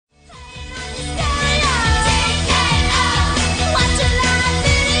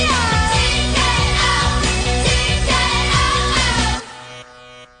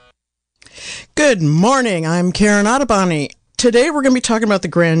Good morning. I'm Karen Ottoboni. Today we're going to be talking about the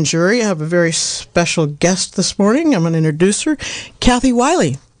grand jury. I have a very special guest this morning. I'm going to introduce her. Kathy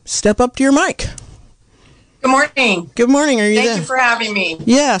Wiley, step up to your mic. Good morning. Good morning. Are you there? Thank you for having me.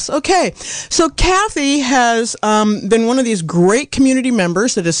 Yes. Okay. So Kathy has been one of these great community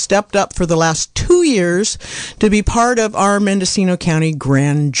members that has stepped up for the last 2 years to be part of our Mendocino County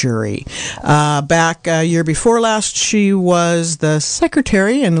grand jury. Back a year before last, she was the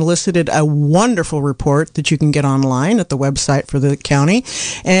secretary and elicited a wonderful report that you can get online at the website for the county.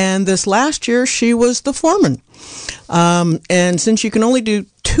 And this last year, she was the foreman. And since you can only do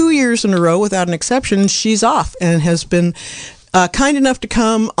 2 years in a row without an exception, she's off and has been kind enough to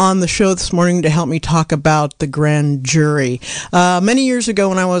come on the show this morning to help me talk about the grand jury. Many years ago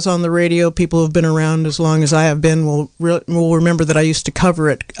when I was on the radio, people who have been around as long as I have been will remember that I used to cover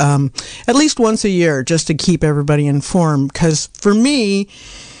it at least once a year just to keep everybody informed. Because for me,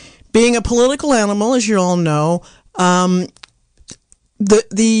 being a political animal, as you all know,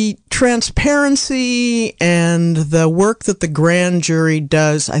 the transparency and the work that the grand jury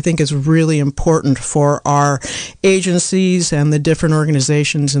does, I think, is really important for our agencies and the different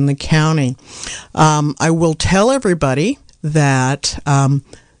organizations in the county. I will tell everybody that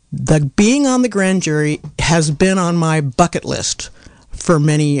the being on the grand jury has been on my bucket list for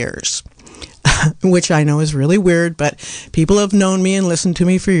many years. Which I know is really weird, but people who have known me and listened to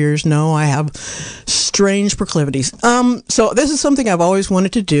me for years know I have strange proclivities. So this is something I've always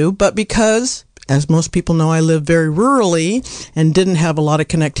wanted to do, but because, as most people know, I live very rurally and didn't have a lot of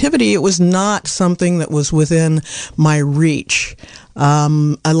connectivity, it was not something that was within my reach.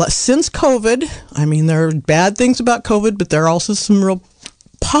 Since COVID, I mean, there are bad things about COVID, but there are also some real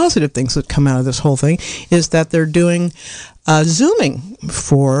positive things that come out of this whole thing, is that they're doing Zooming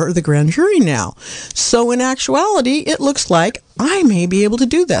for the grand jury now. So in actuality, it looks like I may be able to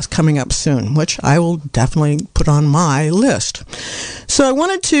do this coming up soon, which I will definitely put on my list. So I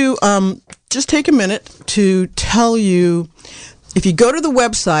wanted to just take a minute to tell you, if you go to the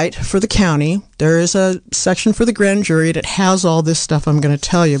website for the county, there is a section for the grand jury that has all this stuff I'm going to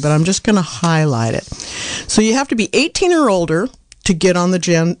tell you, but I'm just going to highlight it. So you have to be 18 or older to get on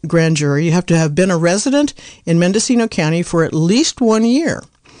the grand jury. You have to have been a resident in Mendocino County for at least 1 year.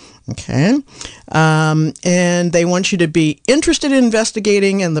 Okay. And they want you to be interested in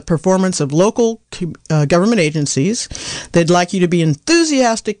investigating and the performance of local government agencies. They'd like you to be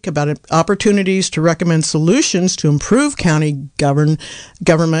enthusiastic about opportunities to recommend solutions to improve county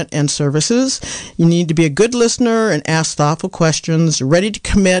government and services. You need to be a good listener and ask thoughtful questions, ready to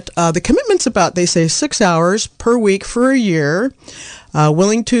commit. The commitment's about, they say, 6 hours per week for a year,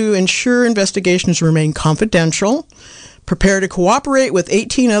 willing to ensure investigations remain confidential, prepare to cooperate with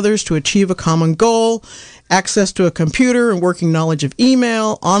 18 others to achieve a common goal, access to a computer and working knowledge of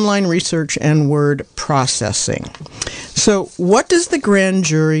email, online research, and word processing. So what does the grand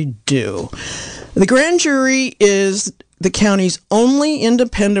jury do? The grand jury is the county's only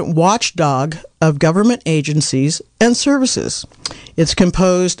independent watchdog of government agencies and services. It's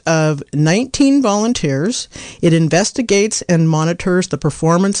composed of 19 volunteers. It investigates and monitors the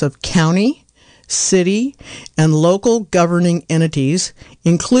performance of county, city, and local governing entities,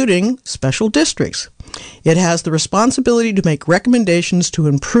 including special districts. It has the responsibility to make recommendations to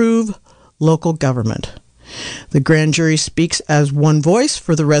improve local government. The grand jury speaks as one voice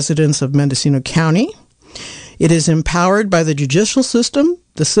for the residents of Mendocino County. It is empowered by the judicial system.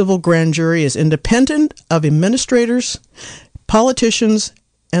 The civil grand jury is independent of administrators, politicians,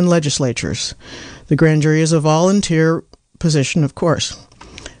 and legislatures. The grand jury is a volunteer position, of course.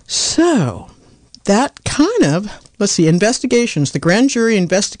 So, that kind of, investigations. The grand jury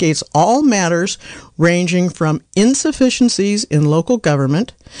investigates all matters ranging from insufficiencies in local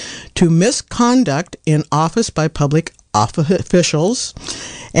government to misconduct in office by public officials,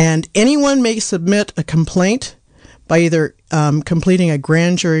 and anyone may submit a complaint by either completing a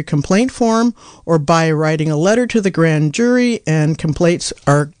grand jury complaint form or by writing a letter to the grand jury, and complaints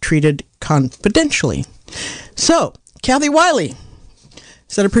are treated confidentially. So, Kathy Wiley,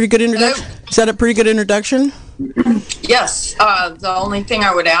 is that a pretty good introduction? Is that a pretty good introduction? Yes. The only thing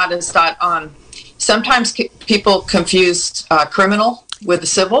I would add is that sometimes people confuse criminal with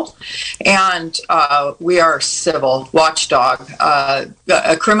civil, and we are civil watchdog.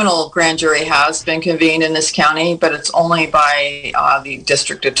 A criminal grand jury has been convened in this county, but it's only by the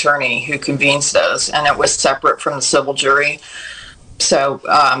district attorney who convenes those, and it was separate from the civil jury. So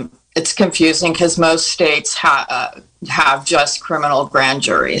it's confusing because most states have just criminal grand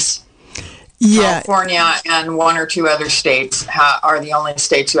juries. Yeah. California and one or two other states are the only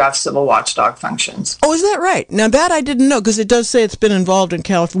states who have civil watchdog functions. Oh, is that right? Now that I didn't know, because it does say it's been involved in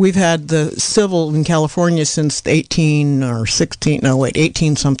California. We've had the civil in California since 18 or 16. No, wait,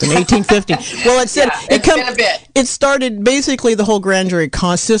 18 something, 1850. Well, it said it's been a bit. It started basically the whole grand jury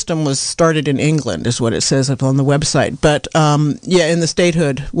system was started in England, is what it says up on the website. But in the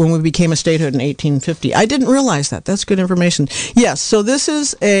statehood, when we became a statehood in 1850, I didn't realize that. That's good information. Yes, so this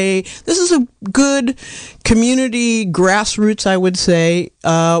is a good community grassroots, I would say,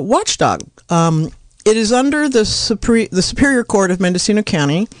 watchdog. It is under the Superior Court of Mendocino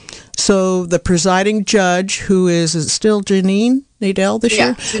County. So the presiding judge, who is it still Janine Nadell this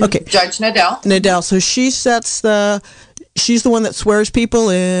year? Okay, Judge Nadell. Nadell. So she's the one that swears people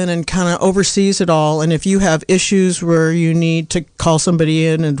in and kind of oversees it all. And if you have issues where you need to call somebody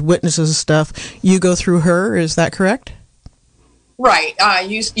in and witnesses and stuff, you go through her. Is that correct? Right.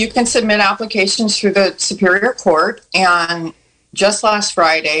 You can submit applications through the Superior Court. And just last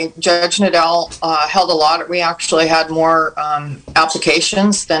Friday, Judge Nadell held a lottery. We actually had more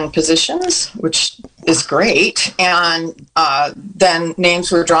applications than positions, which is great. And then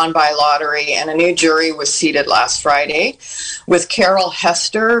names were drawn by lottery, and a new jury was seated last Friday, with Carol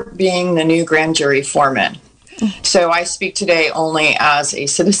Hester being the new grand jury foreman. So I speak today only as a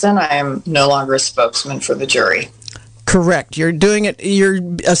citizen. I am no longer a spokesman for the jury. Correct. You're doing it. You're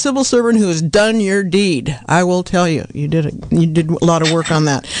a civil servant who has done your deed. I will tell you, you did a lot of work on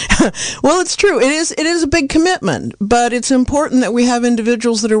that. Well, it's true. It is a big commitment, but it's important that we have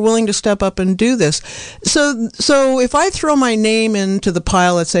individuals that are willing to step up and do this. So if I throw my name into the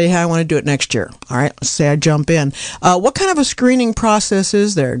pile, let's say, hey, I want to do it next year. All right, let's say I jump in. What kind of a screening process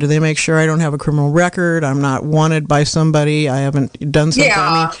is there? Do they make sure I don't have a criminal record? I'm not wanted by somebody. I haven't done something.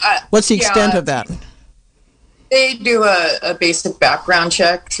 Yeah, what's the extent of that? They do a basic background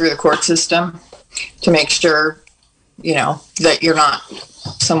check through the court system to make sure, that you're not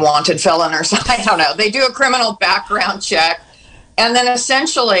some wanted felon or something. I don't know. They do a criminal background check. And then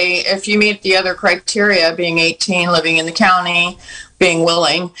essentially, if you meet the other criteria, being 18, living in the county, being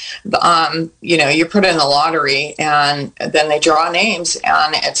willing, you're put in the lottery, and then they draw names,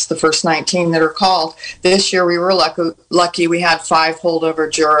 and it's the first 19 that are called. This year we were lucky. We had 5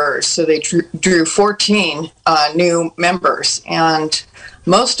 holdover jurors, so they drew 14 new members, and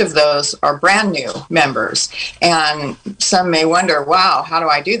most of those are brand new members. And some may wonder, wow, how do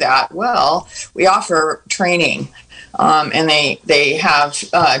I do that? Well, we offer training. And they have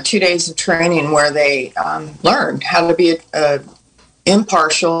 2 days of training where they learn how to be a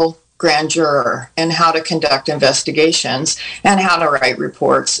impartial grand juror and how to conduct investigations and how to write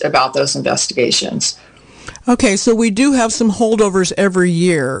reports about those investigations. Okay, so we do have some holdovers every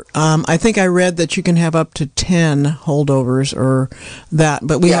year. I think I read that you can have up to 10 holdovers or that,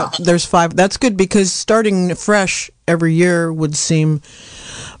 but there's 5. That's good, because starting fresh every year would seem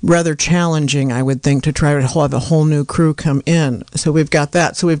rather challenging, I would think, to try to have a whole new crew come in. So we've got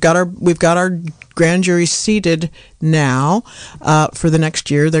that. So we've got our grand jury seated now for the next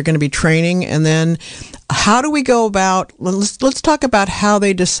year. They're going to be training, and then how do we go about? Let's talk about how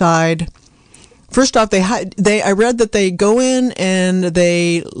they decide. First off, I read that they go in and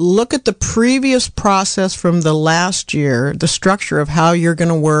they look at the previous process from the last year, the structure of how you're going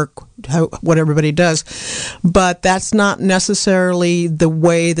to work, what everybody does, but that's not necessarily the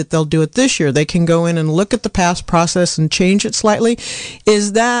way that they'll do it this year. They can go in and look at the past process and change it slightly.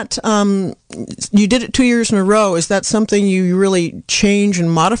 Is that, you did it 2 years in a row, is that something you really change and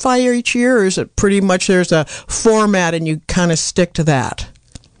modify each year, or is it pretty much there's a format and you kind of stick to that?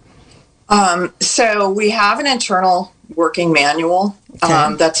 So we have an internal working manual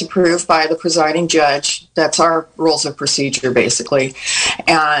that's approved by the presiding judge. That's our rules of procedure, basically.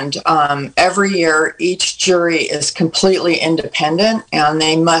 And every year, each jury is completely independent, and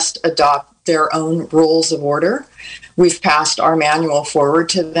they must adopt their own rules of order. We've passed our manual forward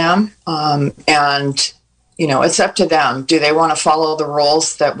to them, and it's up to them. Do they want to follow the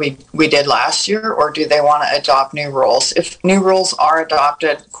rules that we did last year, or do they want to adopt new rules? If new rules are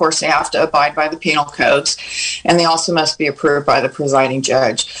adopted, of course, they have to abide by the penal codes, and they also must be approved by the presiding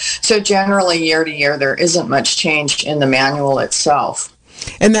judge. So generally, year to year, there isn't much change in the manual itself.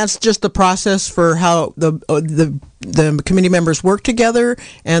 And that's just the process for how the committee members work together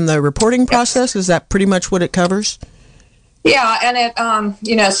and the reporting process? Is that pretty much what it covers? Yeah, and it,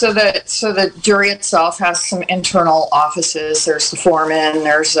 so the jury itself has some internal offices. There's the foreman,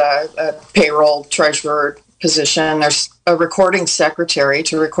 there's a payroll treasurer position, there's a recording secretary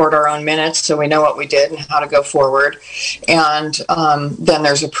to record our own minutes so we know what we did and how to go forward. And then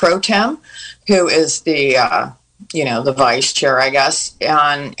there's a pro tem who is the the vice chair, I guess,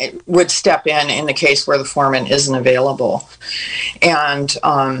 and it would step in the case where the foreman isn't available. And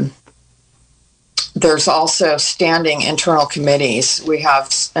there's also standing internal committees. We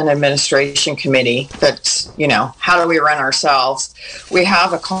have an administration committee that's, how do we run ourselves? We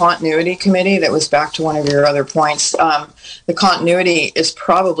have a continuity committee that was back to one of your other points. The continuity is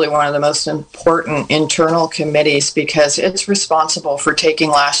probably one of the most important internal committees because it's responsible for taking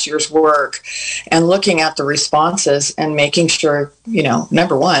last year's work and looking at the responses and making sure,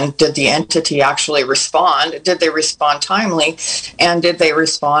 number one, did the entity actually respond? Did they respond timely? And did they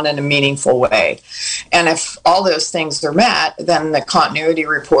respond in a meaningful way? And if all those things are met, then the continuity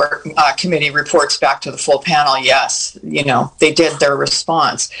report committee reports back to the full panel, yes, they did their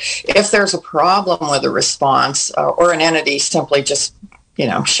response. If there's a problem with the response or an entity simply just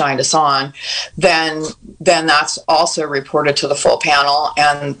shined us on, then that's also reported to the full panel,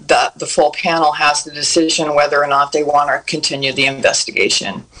 and the full panel has the decision whether or not they want to continue the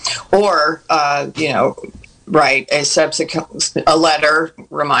investigation or write a letter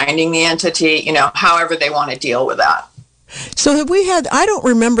reminding the entity, however they want to deal with that. So have we had, I don't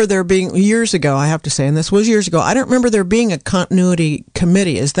remember there being, years ago, I have to say, and this was years ago, I don't remember there being a continuity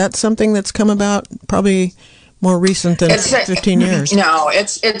committee. Is that something that's come about probably more recent than 15 years? No,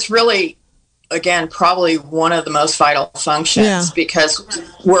 it's really, again, probably one of the most vital functions because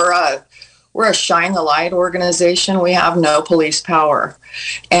we're a shine the light organization. We have no police power.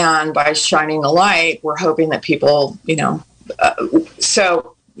 And by shining the light, we're hoping that people,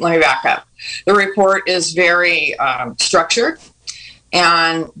 so let me back up. The report is very structured,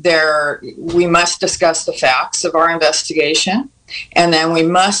 and we must discuss the facts of our investigation, and then we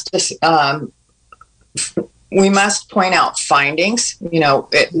must point out findings,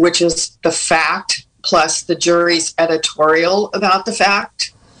 which is the fact plus the jury's editorial about the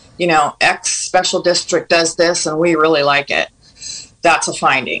fact. X special district does this and we really like it. That's a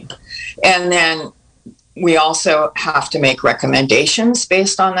finding. And then we also have to make recommendations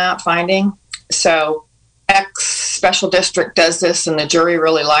based on that finding. So X special district does this and the jury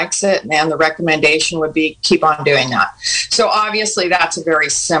really likes it, and the recommendation would be keep on doing that. So obviously that's a very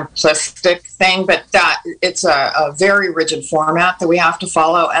simplistic thing, but it's a very rigid format that we have to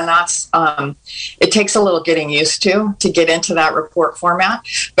follow, and that's it takes a little getting used to get into that report format,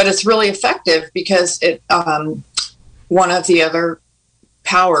 but it's really effective because it one of the other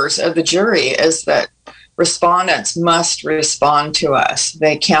powers of the jury is that respondents must respond to us.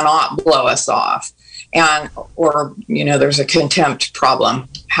 They cannot blow us off. Or there's a contempt problem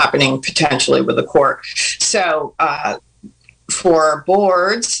happening potentially with the court. So for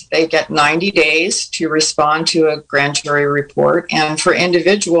boards, they get 90 days to respond to a grand jury report. And for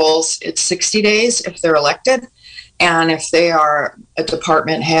individuals, it's 60 days if they're elected. And if they are a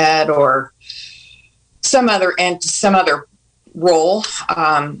department head or some other role,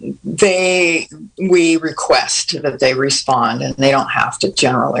 we request that they respond, and they don't have to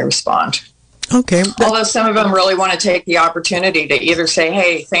generally respond. Okay. Although some of them really want to take the opportunity to either say,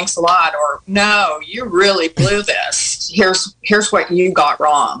 hey, thanks a lot, or no, you really blew this. Here's what you got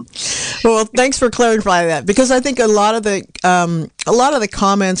wrong. Well, thanks for clarifying that, because I think a lot of the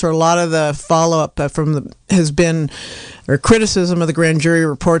comments or a lot of the follow-up has been, or criticism of the grand jury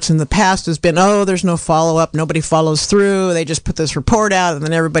reports in the past has been, there's no follow-up, nobody follows through, they just put this report out and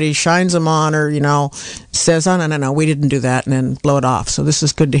then everybody shines them on or, says, no, we didn't do that, and then blow it off. So this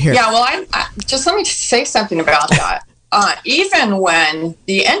is good to hear. Yeah, well, I just let me say something about that. Even when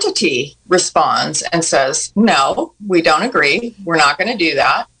the entity responds and says, no, we don't agree, we're not going to do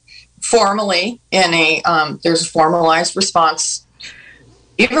that, formally there's a formalized response.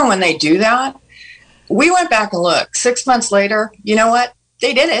 Even when they do that, we went back and looked. 6 months later, you know what?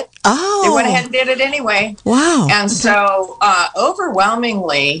 They did it. Oh. They went ahead and did it anyway. Wow. And so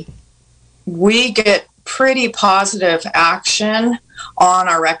overwhelmingly, we get pretty positive action on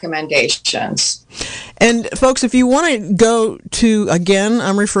our recommendations. And folks, if you want to go to, again,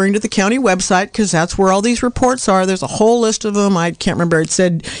 I'm referring to the county website because that's where all these reports are. There's a whole list of them. I can't remember. It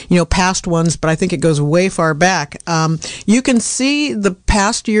said, past ones, but I think it goes way far back. You can see the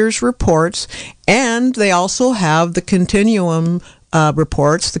past year's reports, and they also have the continuum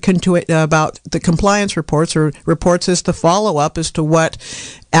reports, about the compliance reports, or reports as to follow up as to what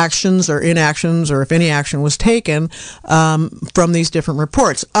actions or inactions, or if any action was taken from these different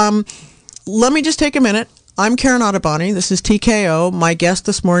reports. Let me just take a minute. I'm Karen Ottoboni. This is TKO. My guest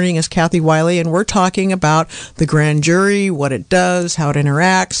this morning is Kathy Wiley, and we're talking about the grand jury, what it does, how it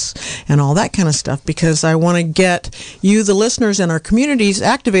interacts, and all that kind of stuff, because I want to get you, the listeners, and our communities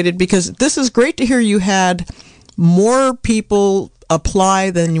activated, because this is great to hear you had more people apply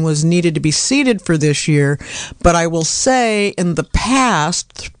than was needed to be seated for this year. But I will say in the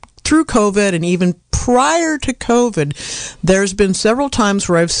past, through COVID and even prior to COVID, there's been several times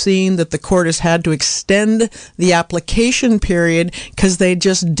where I've seen that the court has had to extend the application period because they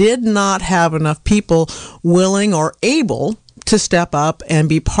just did not have enough people willing or able to step up and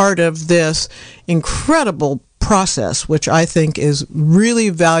be part of this incredible process, which I think is really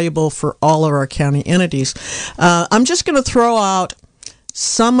valuable for all of our county entities. I'm just going to throw out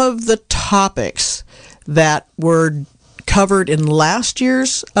some of the topics that were covered in last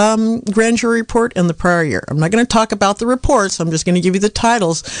year's grand jury report and the prior year. I'm not going to talk about the reports. I'm just going to give you the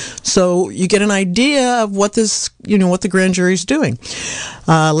titles so you get an idea of what this, what the grand jury is doing.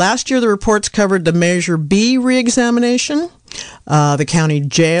 Last year, the reports covered the Measure B reexamination, the county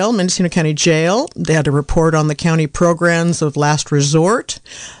jail, Mendocino County Jail. They had to report on the county programs of last resort,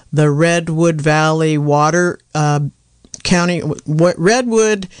 the Redwood Valley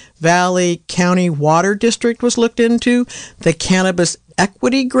Redwood Valley County Water District was looked into, the Cannabis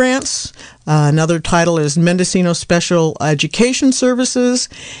Equity Grants. Another title is Mendocino Special Education Services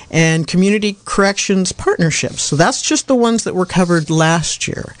and Community Corrections Partnerships. So that's just the ones that were covered last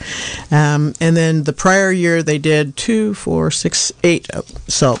year. And then the prior year they did 2, 4, 6, 8.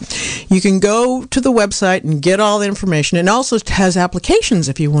 So you can go to the website and get all the information. It also has applications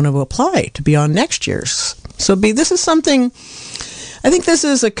if you want to apply to be on next year's. So this is something, I think this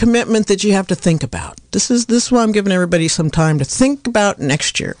is a commitment that you have to think about. This is why I'm giving everybody some time to think about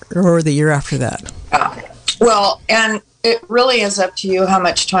next year or the year after that. Well, and it really is up to you how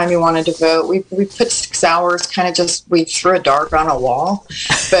much time you want to devote. We put 6 hours, we threw a dart on a wall,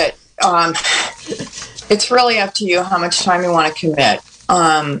 but it's really up to you how much time you want to commit.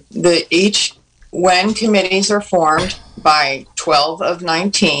 When committees are formed by 12 of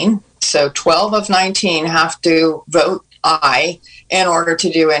 19, so 12 of 19 have to vote aye in order to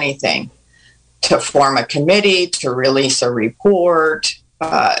do anything, to form a committee, to release a report.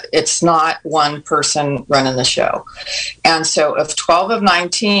 It's not one person running the show. And so if 12 of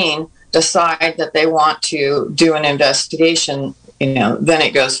 19 decide that they want to do an investigation, then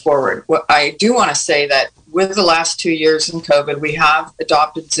it goes forward. What I do want to say that with the last 2 years in COVID, we have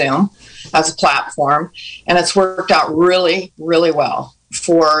adopted Zoom as a platform, and it's worked out really, really well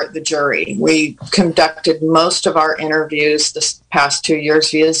for the jury. We conducted most of our interviews this past 2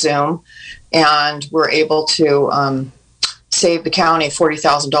 years via Zoom, and we're able to save the county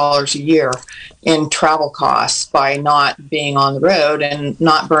 $40,000 a year in travel costs by not being on the road and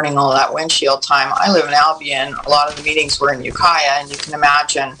not burning all that windshield time. I live in Albion. A lot of the meetings were in Ukiah, and you can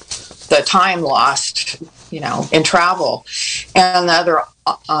imagine the time lost, in travel. And the other,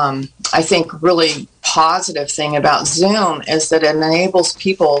 I think, really positive thing about Zoom is that it enables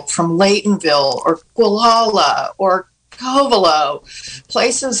people from Laytonville or Gualala or Covelo,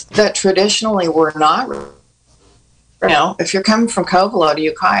 places that traditionally were not, if you're coming from Covelo to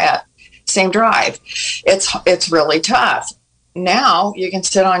Ukiah, same drive, it's really tough. Now you can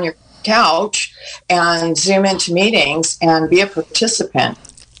sit on your couch and Zoom into meetings and be a participant.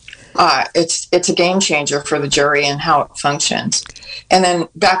 It's a game changer for the jury and how it functions. And then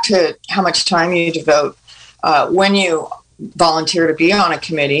back to how much time you devote. When you volunteer to be on a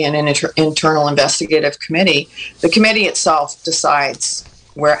committee, an internal investigative committee, the committee itself decides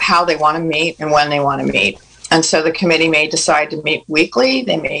how they want to meet and when they want to meet. And so the committee may decide to meet weekly.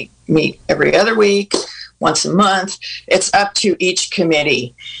 They may meet every other week, once a month. It's up to each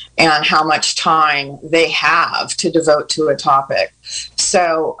committee and how much time they have to devote to a topic.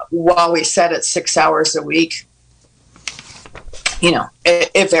 So while we set it 6 hours a week,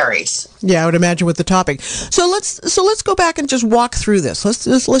 it varies. Yeah, I would imagine with the topic. So let's go back and just walk through this.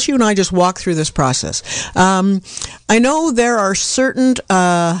 Let's you and I just walk through this process. I know there are certain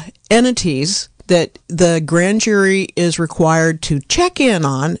entities that the grand jury is required to check in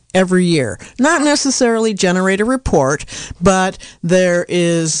on every year. Not necessarily generate a report, but there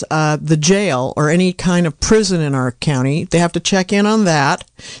is the jail or any kind of prison in our county. They have to check in on that.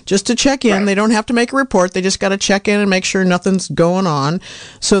 Just to check in. Right. They don't have to make a report. They just got to check in and make sure nothing's going on.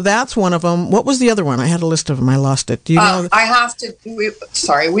 So that's one of them. What was the other one? I had a list of them. I lost it. Do you know?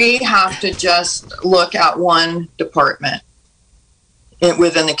 We have to just look at one department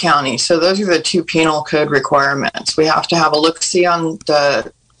within the county. So those are the 2 penal code requirements. We have to have a look-see on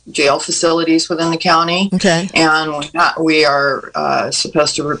the jail facilities within the county. Okay. And we are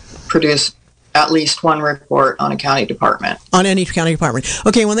supposed to produce at least one report on a county department. On any county department.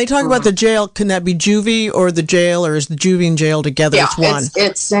 Okay, when they talk about the jail, can that be juvie or the jail, or is the juvie and jail together? Yeah, it's one.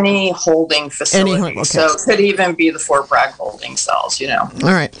 It's any holding facility. Okay. So it could even be the Fort Bragg holding cells, All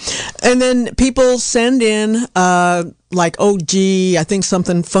right. And then people send in, like, oh, gee, I think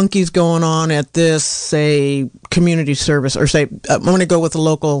something funky's going on at this, say, community service, or say, I'm going to go with the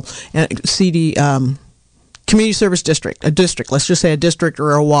local CD, community service district, let's just say a district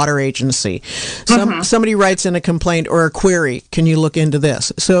or a water agency. Somebody writes in a complaint or a query, can you look into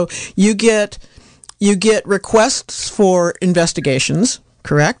this? So you get requests for investigations,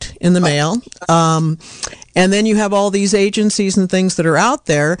 correct, in the mail. And then you have all these agencies and things that are out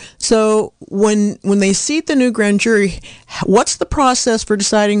there. So when they seat the new grand jury, what's the process for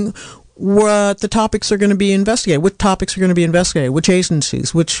deciding what the topics are going to be investigated? What topics are going to be investigated? Which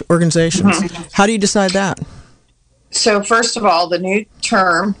agencies? Which organizations? How do you decide that? So first of all, the new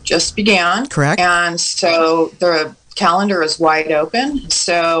term just began. Correct. And so the calendar is wide open.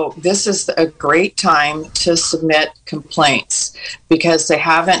 So this is a great time to submit complaints because they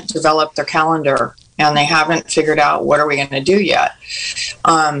haven't developed their calendar and they haven't figured out what are we going to do yet.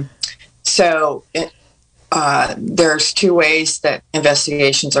 There's two ways that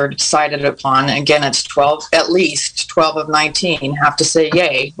investigations are decided upon. Again, it's at least 12 of 19 have to say,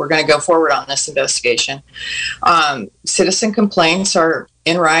 yay, we're going to go forward on this investigation. Citizen complaints are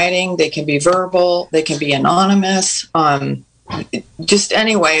in writing. They can be verbal. They can be anonymous. Just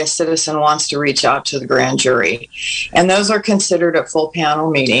any way a citizen wants to reach out to the grand jury. And those are considered at full panel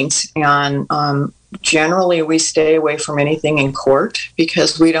meetings. And generally, we stay away from anything in court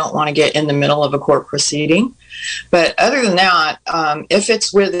because we don't want to get in the middle of a court proceeding. But other than that, if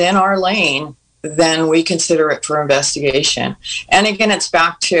it's within our lane, then we consider it for investigation. And again, it's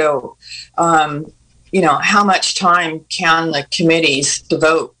back to, how much time can the committees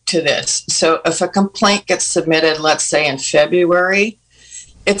devote to this? So if a complaint gets submitted, let's say in February,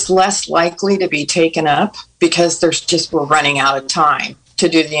 it's less likely to be taken up because we're running out of time to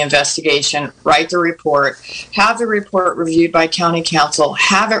do the investigation, write the report, have the report reviewed by county council,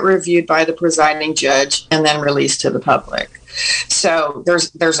 have it reviewed by the presiding judge, and then released to the public. So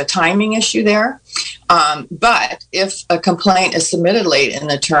there's a timing issue there. But if a complaint is submitted late in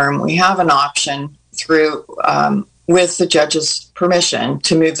the term, we have an option through with the judge's permission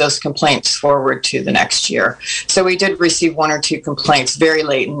to move those complaints forward to the next year. So we did receive one or two complaints very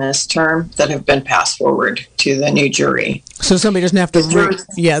late in this term that have been passed forward to the new jury. So somebody doesn't have to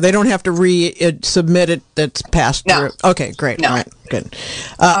they don't have to resubmit it that's passed through. Okay, great. No. All right, good.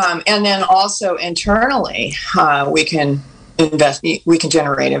 And then also internally, we can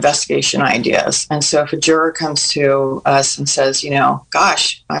generate investigation ideas. And so if a juror comes to us and says,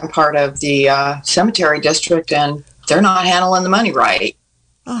 gosh, I'm part of the cemetery district and they're not handling the money right,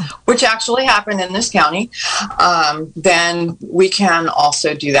 which actually happened in this county, then we can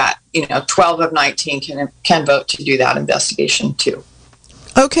also do that. 12 of 19 can vote to do that investigation too.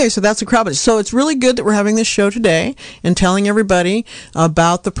 Okay, so that's a crowd. So it's really good that we're having this show today and telling everybody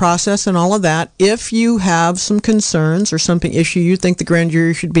about the process and all of that. If you have some concerns or something issue you think the grand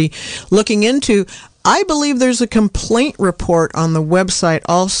jury should be looking into, I believe there's a complaint report on the website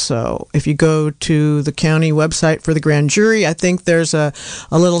also. If you go to the county website for the grand jury, I think there's a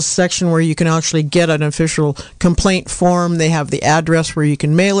little section where you can actually get an official complaint form. They have the address where you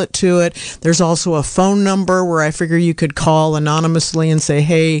can mail it to it. There's also a phone number where I figure you could call anonymously and say,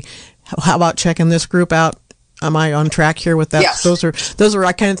 hey, how about checking this group out? Am I on track here with that? Yes. Those are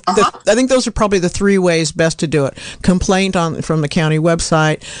I think those are probably the three ways best to do it. Complaint from the county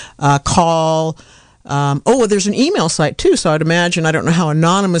website, call. There's an email site too, so I'd imagine, I don't know how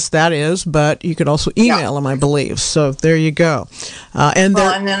anonymous that is, but you could also email them, I believe. So there you go. And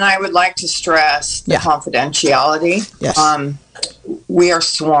then I would like to stress the confidentiality. Yes. We are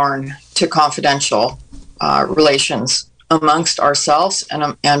sworn to confidential relations amongst ourselves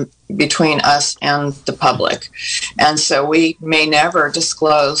and between us and the public. And so we may never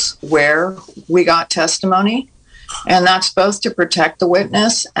disclose where we got testimony, and that's both to protect the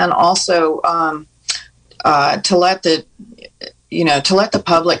witness and also to let the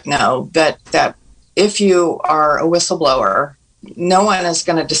public know that if you are a whistleblower, no one is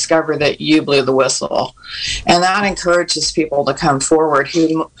going to discover that you blew the whistle, and that encourages people to come forward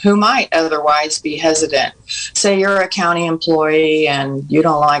who might otherwise be hesitant. Say you're a county employee and you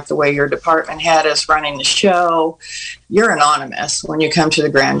don't like the way your department head is running the show. You're anonymous when you come to the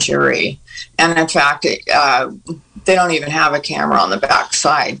grand jury, and in fact, they don't even have a camera on the back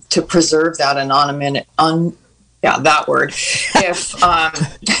side to preserve that that word.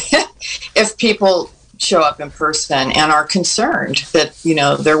 If people show up in person and are concerned that,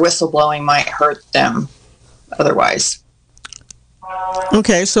 their whistleblowing might hurt them otherwise.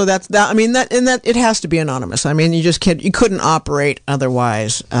 Okay, so that's that. I mean, that it has to be anonymous. I mean, you couldn't operate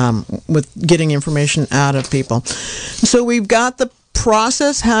otherwise with getting information out of people. So we've got the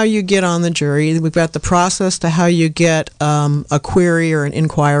process how you get on the jury. We've got the process to how you get a query or an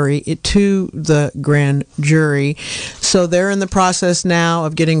inquiry to the grand jury. So they're in the process now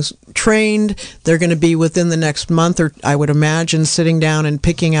of getting trained. They're going to be within the next month, or I would imagine, sitting down and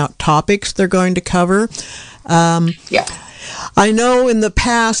picking out topics they're going to cover. Yeah. I know in the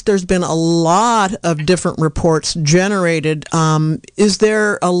past there's been a lot of different reports generated. Is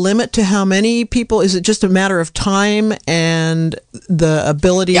there a limit to how many people? Is it just a matter of time and the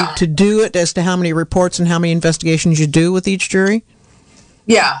ability to do it as to how many reports and how many investigations you do with each jury?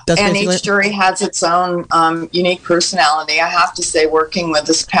 Yeah, and each jury has its own unique personality. I have to say, working with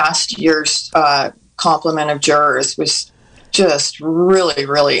this past year's complement of jurors was just really,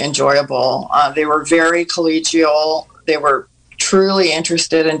 really enjoyable. They were very collegial. They were truly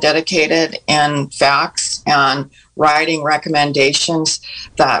interested and dedicated in facts and writing recommendations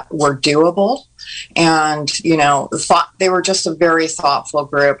that were doable. And, they were just a very thoughtful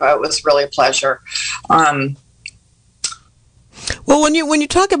group. It was really a pleasure. Well, when you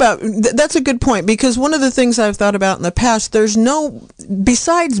talk about, that's a good point, because one of the things I've thought about in the past,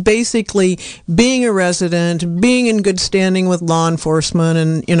 besides basically being a resident, being in good standing with law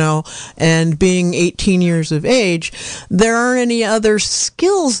enforcement and being 18 years of age, there aren't any other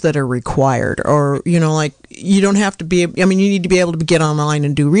skills that are required, or, like, you don't have to be, you need to be able to get online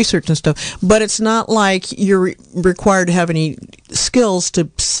and do research and stuff, but it's not like you're required to have any skills to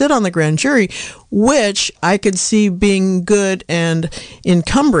sit on the grand jury, which I could see being good and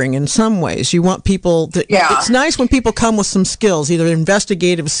encumbering in some ways. You want people that, it's nice when people come with some skills, either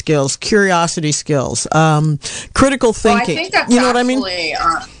investigative skills, curiosity skills, critical thinking. Well, I think that's what I mean?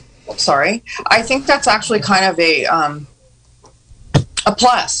 I think that's actually kind of a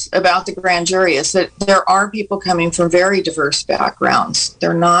plus about the grand jury is that there are people coming from very diverse backgrounds.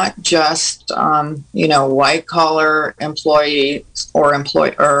 They're not just, white collar employees or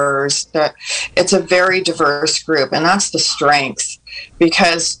employers. It's a very diverse group, and that's the strength,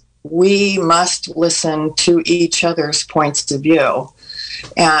 because we must listen to each other's points of view,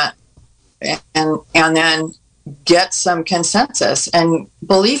 and then get some consensus. And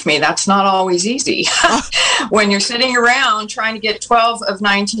believe me, that's not always easy when you're sitting around trying to get 12 of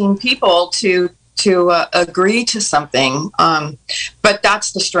 19 people to agree to something. But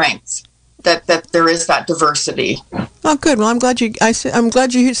that's the strength, that there is that diversity. Oh, good. Well, I'm glad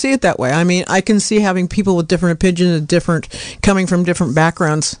you see it that way. I mean, I can see having people with different opinions, coming from different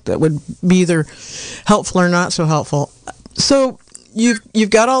backgrounds, that would be either helpful or not so helpful. So you've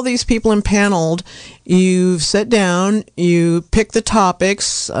got all these people impaneled. You've sat down, you pick the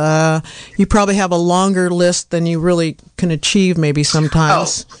topics. You probably have a longer list than you really can achieve maybe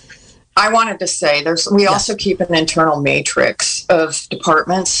sometimes. Oh, I wanted to say we also keep an internal matrix of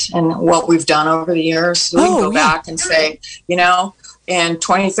departments and what we've done over the years. So we can go back and say, in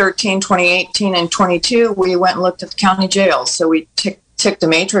 2013, 2018, and 22, we went and looked at the county jails. So we tick the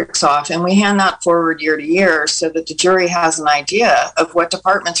matrix off, and we hand that forward year to year so that the jury has an idea of what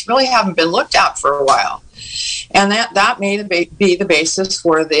departments really haven't been looked at for a while. And that may be the basis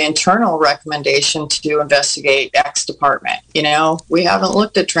for the internal recommendation to investigate X department. We haven't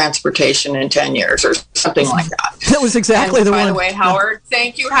looked at transportation in 10 years or something like that. That was exactly the one. By the way, Howard,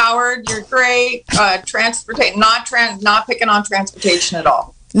 thank you, Howard. You're great. Not picking on transportation at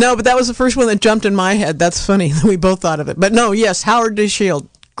all. No, but that was the first one that jumped in my head. That's funny. We both thought of it. But no, yes, Howard DeShield,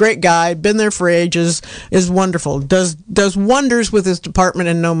 great guy, been there for ages, is wonderful. Does wonders with his department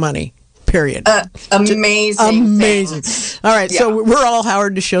and no money. Period. Amazing. All right, so we're all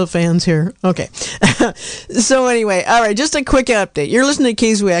Howard DeShield fans here. Okay. So anyway, all right, just a quick update. You're listening to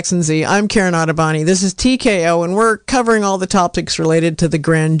KZOO X and Z. I'm Karen Ottoboni. This is TKO, and we're covering all the topics related to the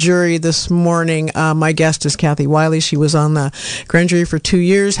grand jury this morning. My guest is Kathy Wiley. She was on the grand jury for 2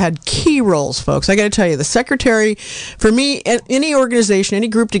 years, had key roles, folks. I got to tell you, the secretary, for me, any organization, any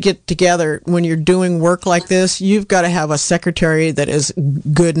group to get together, when you're doing work like this, you've got to have a secretary that is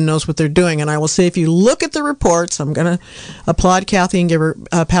good and knows what they're doing. And I will say, if you look at the reports, I'm going to applaud Kathy and give her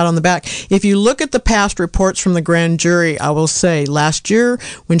a pat on the back. If you look at the past reports from the grand jury, I will say last year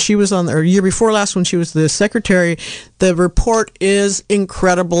when she was or year before last when she was the secretary, the report is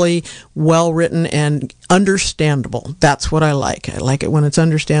incredibly well written and understandable. That's what I like. I like it when it's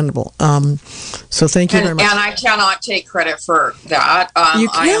understandable. So thank you very much. And I cannot take credit for that. You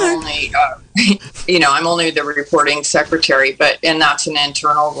can. I am only, I'm only the reporting secretary, and that's an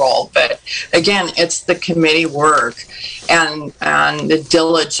internal role. But But again, it's the committee work and the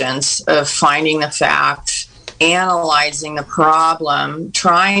diligence of finding the facts, analyzing the problem,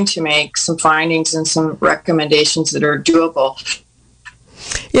 trying to make some findings and some recommendations that are doable.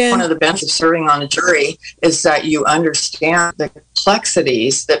 Yeah. One of the benefits of serving on a jury is that you understand the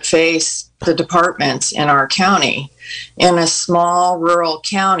complexities that face the departments in our county. In a small rural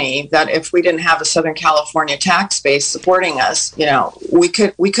county, that if we didn't have a Southern California tax base supporting us, we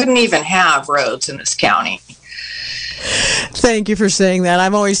couldn't even have roads in this county. Thank you for saying that.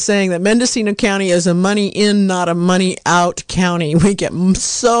 I'm always saying that Mendocino County is a money in, not a money out county. We get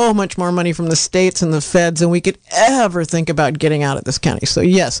so much more money from the states and the feds than we could ever think about getting out of this county. So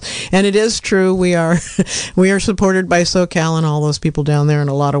yes, and it is true. We are supported by SoCal and all those people down there in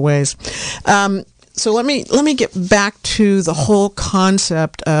a lot of ways. So let me get back to the whole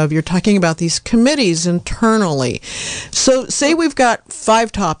concept of, you're talking about these committees internally. So say we've got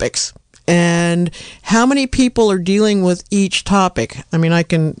 5 topics. And how many people are dealing with each topic? I mean,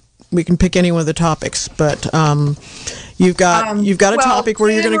 we can pick any one of the topics, but you've got a topic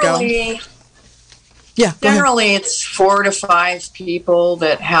where you're going to go. Yeah. Generally, it's 4 to 5 people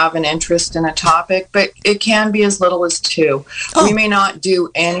that have an interest in a topic, but it can be as little as 2. Oh. We may not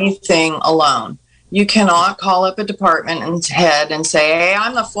do anything alone. You cannot call up a department head and say, "Hey,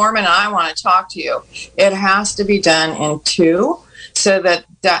 I'm the foreman and I want to talk to you." It has to be done in 2. So that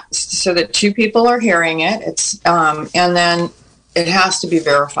 2 people are hearing it. It's and then it has to be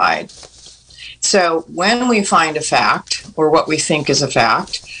verified. So when we find a fact, or what we think is a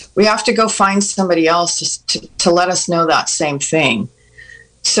fact, we have to go find somebody else to let us know that same thing.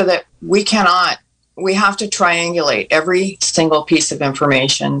 So that we have to triangulate every single piece of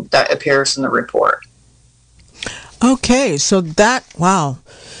information that appears in the report. Okay, so that's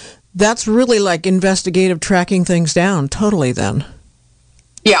really like investigative, tracking things down totally then.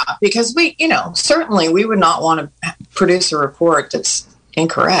 Yeah, because certainly we would not want to produce a report that's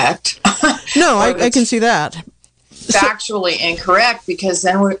incorrect. No, I can see that. Factually incorrect, because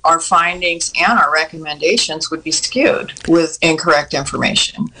then our findings and our recommendations would be skewed with incorrect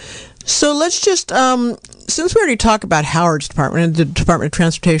information. So let's just, since we already talked about Howard's department, the Department of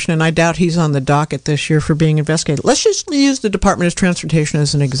Transportation, and I doubt he's on the docket this year for being investigated, let's just use the Department of Transportation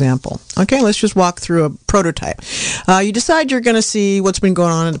as an example. Okay, let's just walk through a prototype. You decide you're going to see what's been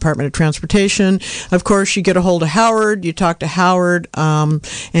going on in the Department of Transportation. Of course, you get a hold of Howard, you talk to Howard, and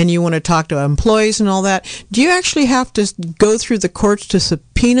you want to talk to employees and all that. Do you actually have to go through the courts to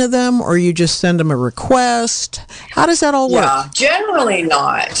subpoena them, or you just send them a request? How does that all work? Yeah, generally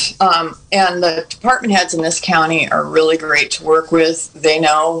not. And the department heads in this county are really great to work with. They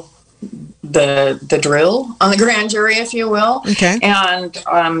know the drill on the grand jury, if you will. Okay. And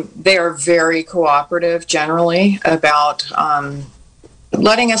they are very cooperative generally about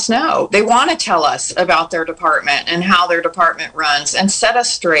letting us know. They want to tell us about their department and how their department runs and set us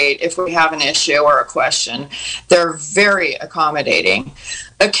straight if we have an issue or a question. They're very accommodating.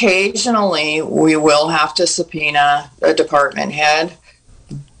 Occasionally, we will have to subpoena a department head.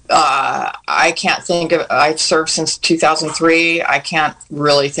 I can't think of, I've served since 2003. I can't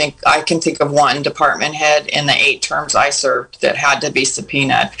really think, I can think of one department head in the 8 terms I served that had to be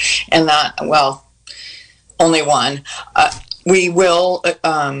subpoenaed. And only one. We will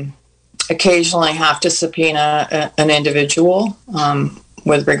occasionally have to subpoena an individual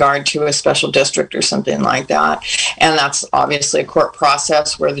with regard to a special district or something like that. And that's obviously a court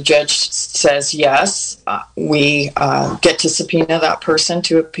process where the judge says yes, we get to subpoena that person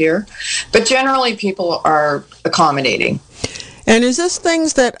to appear. But generally people are accommodating. And is this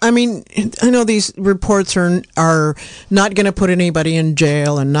things that, I mean, I know these reports are not going to put anybody in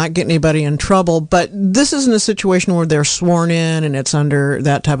jail and not get anybody in trouble, but this isn't a situation where they're sworn in and it's under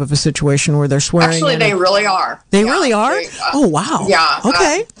that type of a situation where they're swearing Actually, in. they really are. They really are? Oh, wow. Yeah.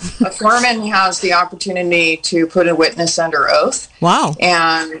 Okay. A foreman has the opportunity to put a witness under oath. Wow.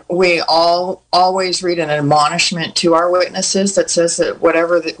 And we always read an admonishment to our witnesses that says that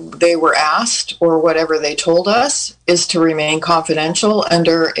whatever they were asked or whatever they told us is to remain confidential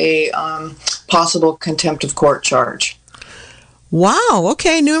under a possible contempt of court charge. Wow.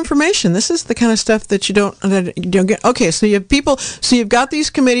 Okay. New information. This is the kind of stuff that you don't get. Okay. So you have people. So you've got these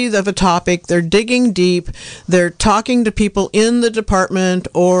committees of a topic. They're digging deep. They're talking to people in the department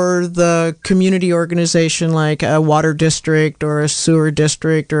or the community organization, like a water district or a sewer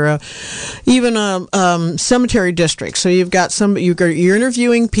district or even a cemetery district. So you've got you're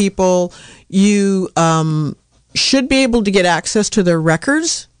interviewing people. You should be able to get access to their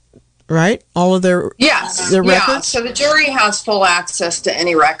records. Right? All of their records? Yeah. So the jury has full access to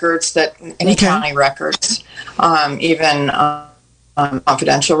any records any county records, even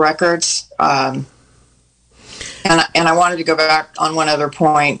confidential records. And I wanted to go back on one other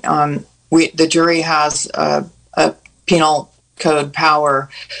point. The jury has a penal code power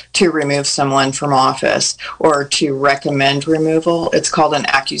to remove someone from office or to recommend removal. It's called an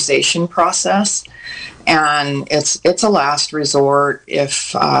accusation process, and it's a last resort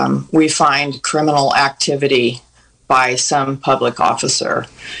if we find criminal activity by some public officer.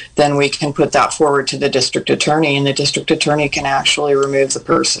 Then we can put that forward to the district attorney, and the district attorney can actually remove the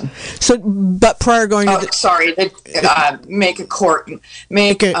person. So, but prior going to make a court.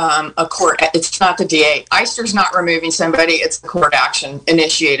 It's not the DA. Eyster's not removing somebody. It's a court action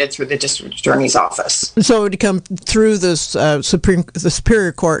initiated through the district attorney's office. So it would come through this the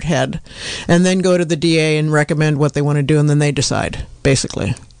Superior Court head, and then go to the DA and recommend what they want to do, and then they decide.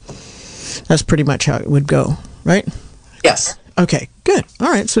 Basically, that's pretty much how it would go. Right? Yes. Okay, good. All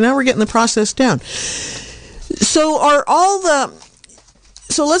right, so now we're getting the process down. So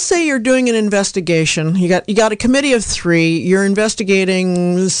so let's say you're doing an investigation. You got a committee of 3. You're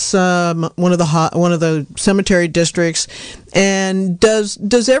investigating one of the cemetery districts. And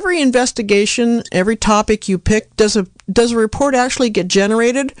does every investigation, every topic you pick, does a report actually get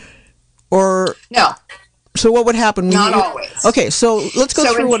generated? Or no? So what would happen? Not always. Okay, so let's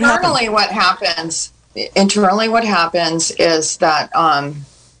go through what happens. Internally, what happens is that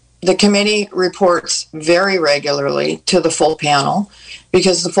the committee reports very regularly to the full panel,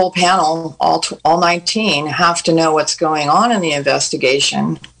 because the full panel, all 19, have to know what's going on in the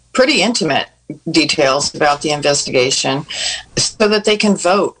investigation, pretty intimate details about the investigation, so that they can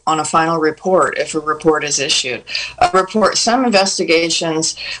vote on a final report if a report is issued. Some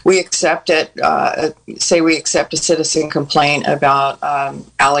investigations, we accept it, say we accept a citizen complaint about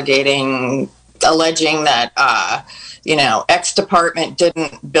alleging that, X department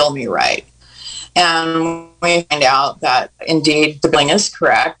didn't bill me right. And we find out that indeed the billing is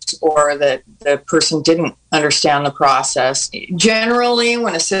correct, or that the person didn't understand the process. Generally,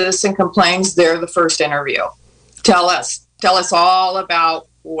 when a citizen complains, they're the first interview. Tell us all about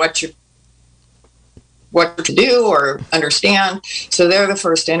what to do or understand. So they're the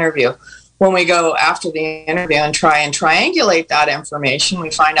first interview. When we go after the interview and try and triangulate that information,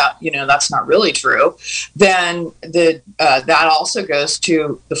 we find out, that's not really true. Then that also goes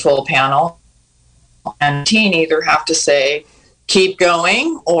to the full panel, and teen either have to say, keep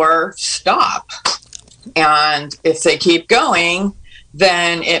going or stop. And if they keep going,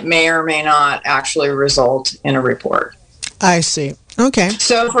 then it may or may not actually result in a report. I see. Okay.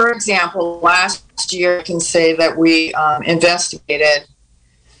 So, for example, last year, I can say that we investigated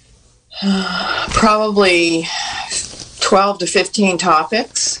probably 12 to 15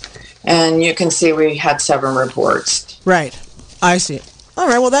 topics, and you can see we had 7 reports. Right. I see. All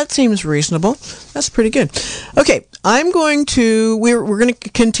right. Well, that seems reasonable. That's pretty good. Okay. We're going to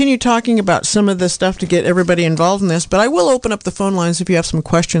continue talking about some of this stuff to get everybody involved in this, but I will open up the phone lines if you have some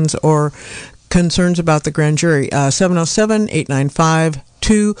questions or concerns about the grand jury.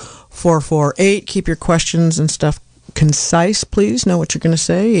 707-895-2448. Keep your questions and stuff concise, please. Know what you're going to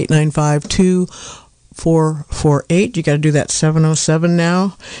say. 895-2448. You got to do that 707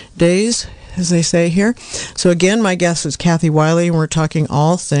 nowadays, as they say here. So again, my guest is Kathy Wiley, and we're talking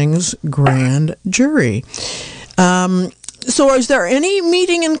all things grand jury. So is there any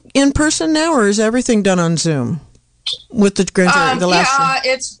meeting in person now, or is everything done on Zoom with the grand jury?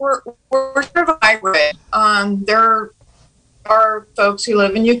 We're sort of hybrid. There are folks who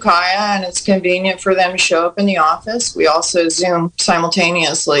live in Ukiah, and it's convenient for them to show up in the office. We also Zoom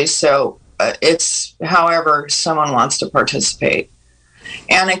simultaneously, so it's however someone wants to participate.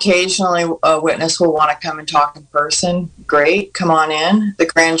 And occasionally a witness will want to come and talk in person. Great, come on in. The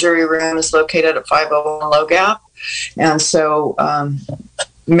grand jury room is located at 501 Low Gap, and so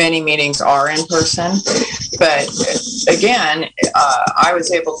many meetings are in person. But again, I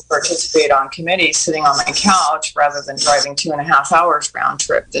was able to participate on committees sitting on my couch rather than driving 2.5 hours round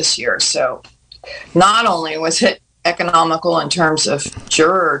trip this year. So not only was it economical in terms of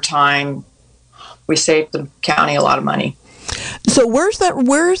juror time, we saved the county a lot of money. So where's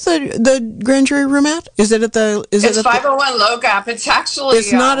the grand jury room at? Is it at the? It's 501 Low Gap. It's actually.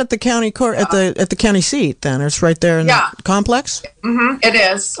 It's not at the county court at the county seat. Then it's right there in the complex. Mm-hmm, it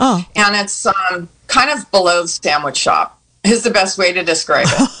is. Oh, and it's kind of below the sandwich shop. Is the best way to describe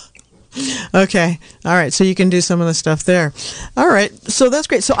it. Okay. All right. So you can do some of the stuff there. All right. So that's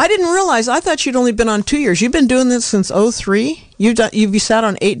great. So I didn't realize. I thought you'd only been on 2 years. You've been doing this since 2003. You've sat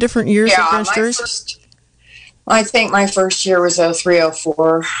on 8 different years of grand juries. I think my first year was 03,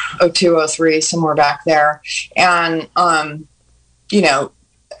 04, 02, 03, somewhere back there. And,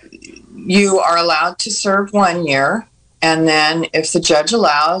 you are allowed to serve 1 year. And then if the judge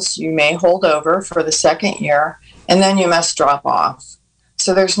allows, you may hold over for the second year, and then you must drop off.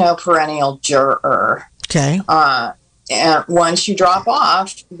 So there's no perennial juror. Okay. And once you drop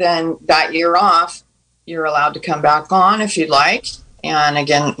off, then that year off, you're allowed to come back on if you'd like. And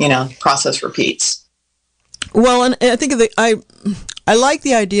again, process repeats. Well, and I think I like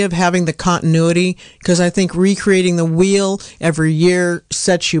the idea of having the continuity, because I think recreating the wheel every year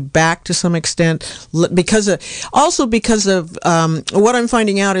sets you back to some extent, because of what I'm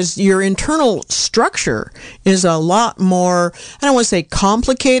finding out is your internal structure is a lot more, I don't want to say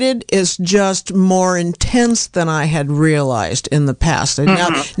complicated, it's just more intense than I had realized in the past. And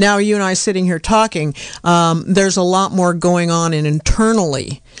now you and I sitting here talking, there's a lot more going on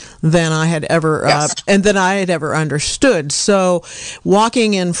internally than I had ever and than I had ever understood. So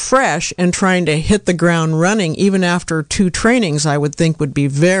walking in fresh and trying to hit the ground running, even after 2 trainings, I would think would be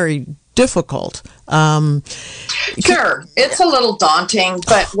very difficult. Sure, it's a little daunting,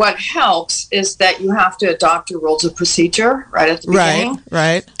 but what helps is that you have to adopt your rules of procedure right at the beginning.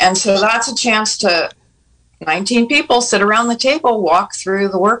 Right. And so that's a chance to 19 people sit around the table, walk through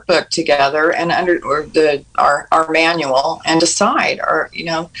the workbook together and our manual, and decide,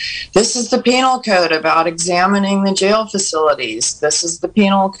 this is the penal code about examining the jail facilities. This is the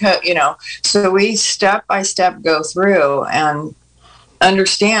penal code, So we step by step go through and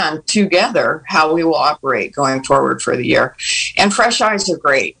understand together how we will operate going forward for the year. And fresh eyes are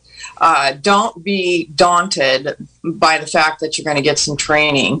great. Don't be daunted by the fact that you're going to get some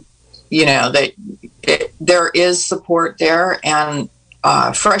training. There is support there, and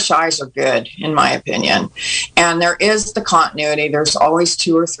fresh eyes are good, in my opinion. And there is the continuity. There's always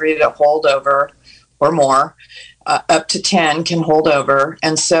 2 or 3 that hold over or more. Up to 10 can hold over.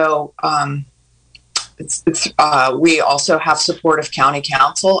 And so we also have support of county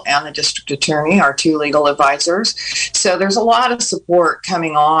counsel and the district attorney, our 2 legal advisors. So there's a lot of support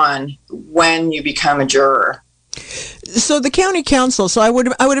coming on when you become a juror. So the county council, I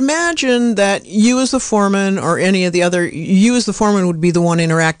would imagine that you as the foreman, or any of the other, you as the foreman would be the one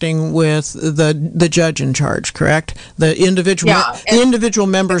interacting with the judge in charge, correct? The individual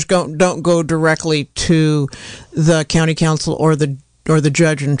members don't go directly to the county council or the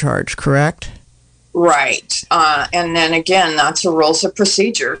judge in charge, correct? Right. And then again, that's a rules of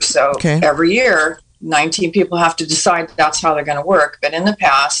procedure. So every year, 19 people have to decide that's how they're going to work. But in the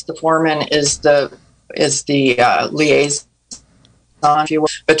past, the foreman is the liaison, if you will,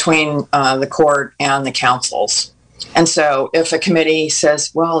 between the court and the councils. And so if a committee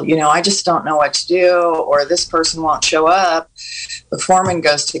says, well, I just don't know what to do, or this person won't show up, the foreman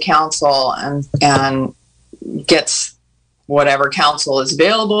goes to council and gets whatever counsel is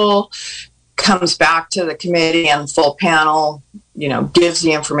available, comes back to the committee and full panel, gives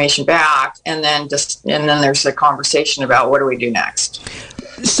the information back, and then there's a conversation about what do we do next.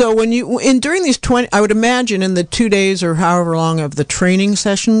 So during these 20, I would imagine in the 2 days or however long of the training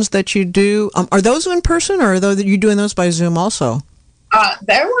sessions that you do, are those in person, or are you doing those by Zoom also?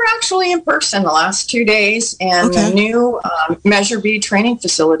 They were actually in person the last 2 days in the new Measure B training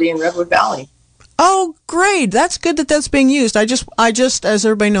facility in Redwood Valley. Oh, great. That's good that that's being used. I just, as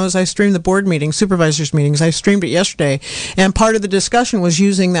everybody knows, I stream the board meetings, supervisors meetings. I streamed it yesterday, and part of the discussion was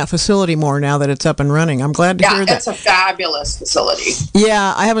using that facility more now that it's up and running. I'm glad to hear that. Yeah, it's a fabulous facility.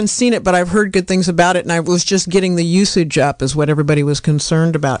 Yeah, I haven't seen it, but I've heard good things about it, and I was just getting the usage up is what everybody was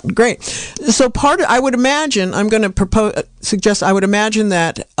concerned about. Great. So I would imagine, I'm going to suggest, I would imagine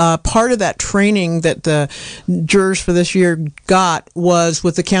that part of that training that the jurors for this year got was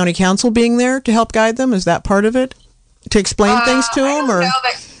with the county council being there to help guide them. Is that part of it? To explain things to them? Or?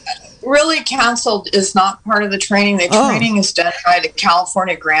 Really, counsel is not part of the training. The training is done by the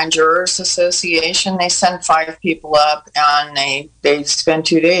California Grand Jurors Association. They send 5 people up, and they spend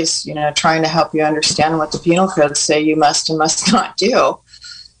 2 days, trying to help you understand what the penal codes say you must and must not do.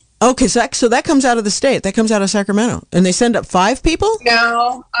 Okay, so that comes out of the state. That comes out of Sacramento. And they send up 5 people?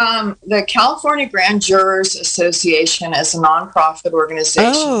 No. The California Grand Jurors Association is a nonprofit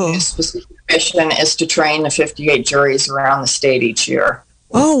organization whose specific mission is to train the 58 juries around the state each year.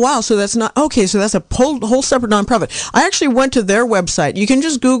 Oh, wow. So that's not, okay, so that's a whole separate nonprofit. I actually went to their website. You can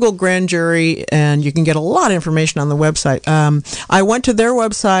just Google grand jury and you can get a lot of information on the website. I went to their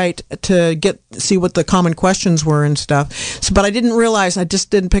website to see what the common questions were and stuff. So, but I didn't realize, I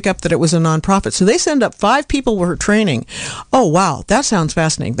just didn't pick up that it was a nonprofit. So they send up 5 people for training. Oh, wow. That sounds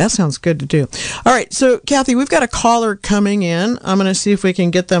fascinating. That sounds good to do. All right. So, Kathy, we've got a caller coming in. I'm going to see if we can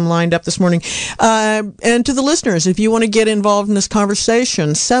get them lined up this morning. And to the listeners, if you want to get involved in this conversation,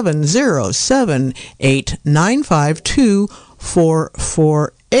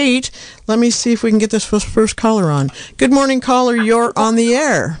 707-895-2448. 8. Let me see if we can get this first caller on. Good morning, caller. You're on the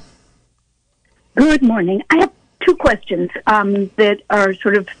air. Good morning. I have two questions that are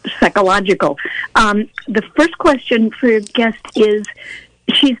sort of psychological. The first question for your guest is,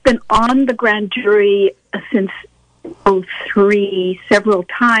 she's been on the grand jury since 2003 several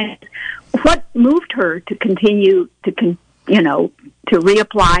times. What moved her to continue to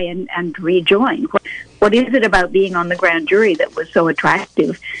reapply and rejoin? What is it about being on the grand jury that was so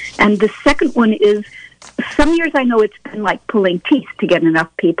attractive? And the second one is, some years I know it's been like pulling teeth to get enough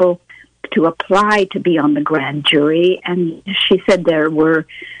people to apply to be on the grand jury, and she said there were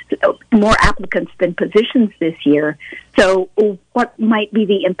more applicants than positions this year. So what might be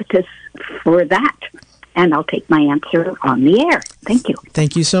the impetus for that? And I'll take my answer on the air. Thank you.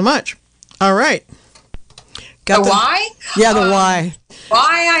 Thank you so much. All right. Got the why? Yeah, the why.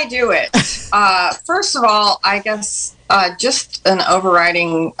 Why I do it. First of all, I guess just an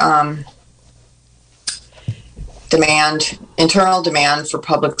overriding internal demand for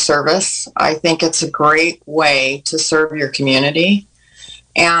public service. I think it's a great way to serve your community.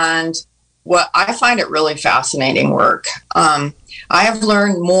 And I find it really fascinating work. I have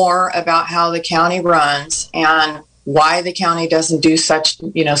learned more about how the county runs and why the county doesn't do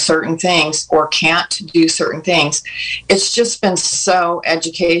certain things or can't do certain things. It's just been so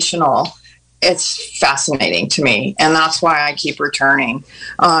educational. It's fascinating to me. And that's why I keep returning.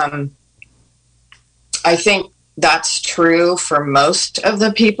 I think that's true for most of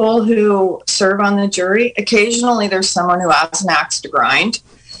the people who serve on the jury. Occasionally there's someone who has an axe to grind.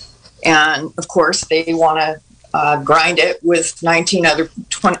 And of course they want to grind it with 18 other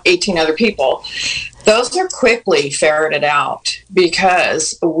people. Those are quickly ferreted out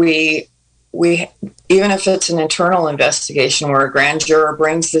because we even if it's an internal investigation where a grand juror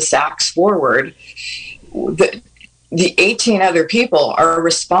brings this axe forward, the 18 other people are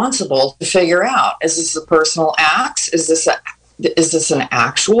responsible to figure out, is this a personal axe? Is this an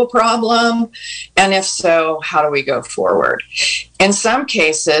actual problem? And if so, how do we go forward? In some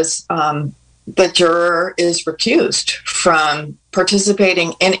cases, the juror is recused from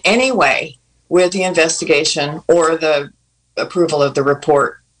participating in any way with the investigation or the approval of the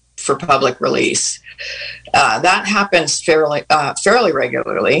report for public release. That happens fairly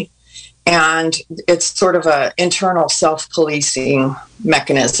regularly. And it's sort of an internal self-policing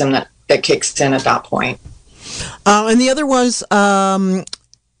mechanism that kicks in at that point. And the other was,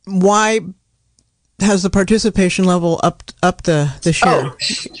 why has the participation level up this year? Oh,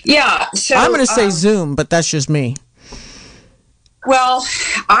 yeah. So I'm going to say Zoom, but that's just me. Well,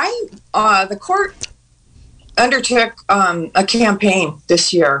 the court undertook a campaign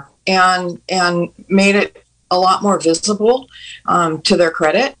this year and made it a lot more visible, to their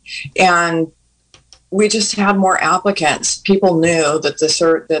credit, and we just had more applicants. People knew that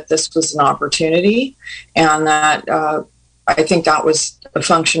this was an opportunity, and that I think that was a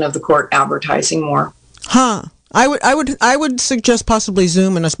function of the court advertising more. Huh. I would suggest possibly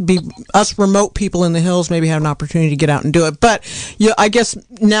Zoom, and us remote people in the hills maybe have an opportunity to get out and do it. But I guess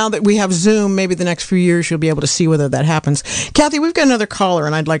now that we have Zoom, maybe the next few years you'll be able to see whether that happens. Kathy, we've got another caller,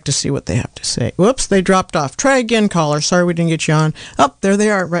 and I'd like to see what they have to say. Whoops, they dropped off. Try again, caller. Sorry we didn't get you on. Oh, there they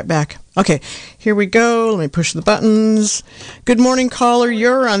are, right back. Okay, here we go. Let me push the buttons. Good morning, caller.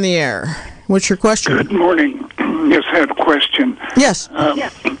 You're on the air. What's your question? Good morning. Yes, I had a question. Yes.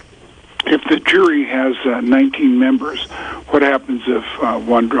 If the jury has 19 members, what happens if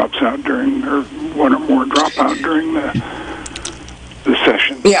one drops out or one or more drop out during the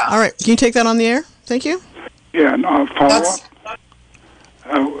session? Yeah. All right. Can you take that on the air? Thank you. Yeah, and I'll follow up.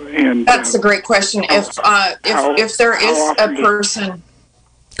 That's a great question. If there is a person...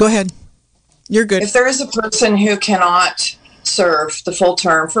 Go ahead. You're good. If there is a person who cannot serve the full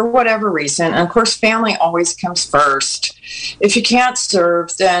term for whatever reason, and of course family always comes first. If you can't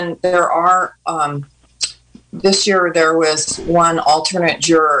serve, then there are, this year there was one alternate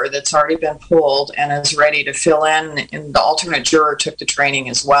juror that's already been pulled and is ready to fill in, and the alternate juror took the training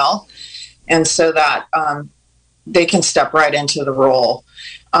as well. And so that they can step right into the role.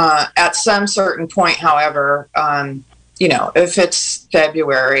 At some certain point, however, if it's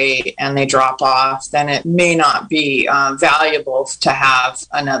February and they drop off, then it may not be valuable to have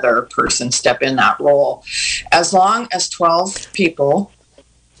another person step in that role. As long as 12 people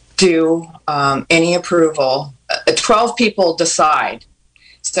do any approval, 12 people decide.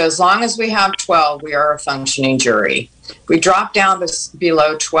 So as long as we have 12, we are a functioning jury. If we drop down to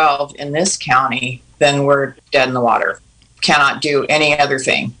below 12 in this county, then we're dead in the water. Cannot do any other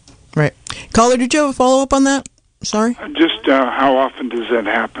thing. Right. Caller, did you have a follow-up on that? Sorry? Just how often does that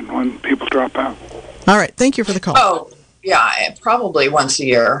happen when people drop out? All right. Thank you for the call. Oh, Yeah, probably once a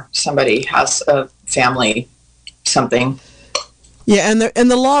year somebody has a family something. Yeah,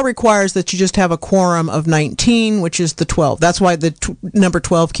 and the law requires that you just have a quorum of 19, which is the 12. That's why the number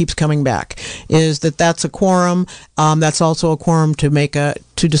 12 keeps coming back. Is that's a quorum. That's also a quorum to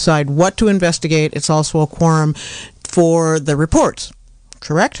decide what to investigate. It's also a quorum for the reports.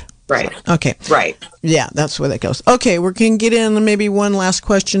 Correct? Right. Okay. Right. Yeah, that's where that goes. Okay, we can get in maybe one last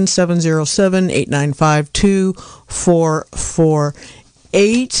question.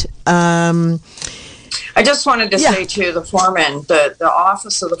 707-895-2448. I just wanted to say too, the foreman, the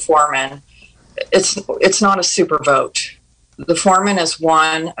office of the foreman, it's not a super vote. The foreman is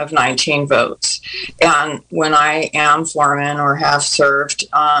one of 19 votes. And when I am foreman or have served,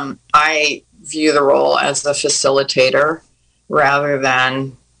 I view the role as the facilitator rather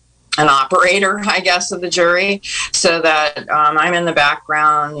than an operator, I guess, of the jury, so that I'm in the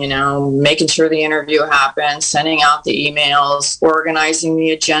background, making sure the interview happens, sending out the emails, organizing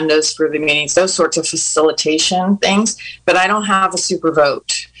the agendas for the meetings, those sorts of facilitation things. But I don't have a super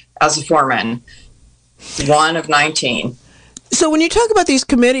vote as a foreman, one of 19. So when you talk about these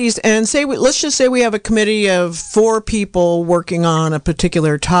committees, and let's just say we have a committee of 4 people working on a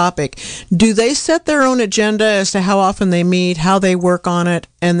particular topic, do they set their own agenda as to how often they meet, how they work on it,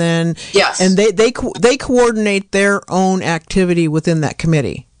 and then yes, and they coordinate their own activity within that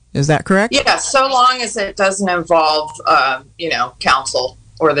committee? Is that correct? Yes, so long as it doesn't involve counsel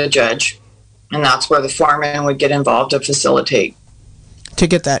or the judge, and that's where the foreman would get involved to facilitate. To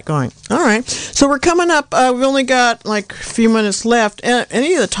get that going. All right. So we're coming up. We've only got like a few minutes left.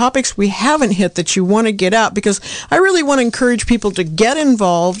 Any of the topics we haven't hit that you want to get out? Because I really want to encourage people to get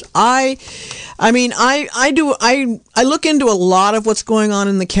involved. I look into a lot of what's going on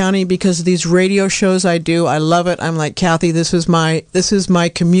in the county because of these radio shows I do. I love it. I'm like, Kathy, this is my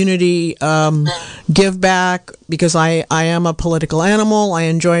community give back because I am a political animal. I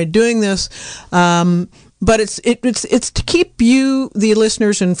enjoy doing this. But it's to keep you, the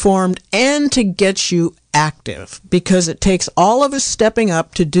listeners, informed and to get you active, because it takes all of us stepping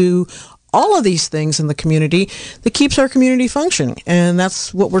up to do all of these things in the community that keeps our community functioning. And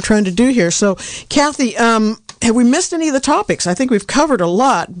that's what we're trying to do here. So, Kathy, have we missed any of the topics? I think we've covered a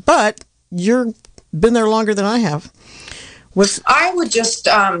lot, but you've been there longer than I have. I would just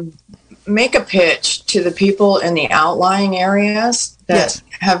make a pitch to the people in the outlying areas that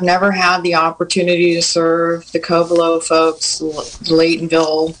have never had the opportunity to serve, the Covelo folks,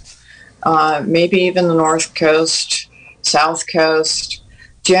 Laytonville, maybe even the North Coast, South Coast.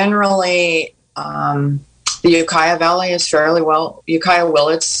 Generally, the Ukiah Valley is Ukiah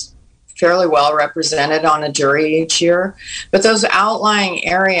Willits fairly well represented on a jury each year. But those outlying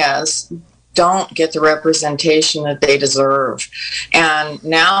areas don't get the representation that they deserve. And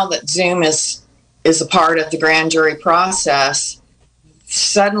now that Zoom is a part of the grand jury process,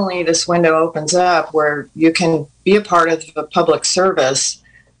 suddenly this window opens up where you can be a part of the public service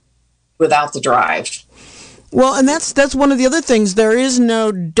without the drive. Well, and that's one of the other things. There is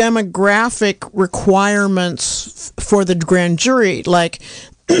no demographic requirements for the grand jury. Like,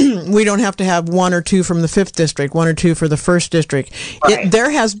 we don't have to have 1 or 2 from the 5th district, 1 or 2 for the 1st district. Right. There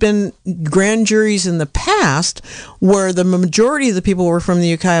has been grand juries in the past where the majority of the people were from the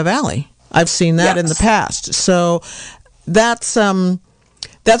Ukiah Valley. I've seen that in the past. So that's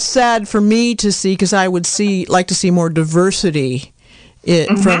sad for me to see, because I would like to see more diversity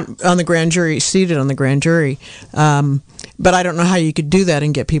from on the grand jury, seated on the grand jury. But I don't know how you could do that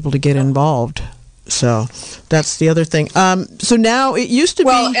and get people to get involved. So that's the other thing. So now it used to be.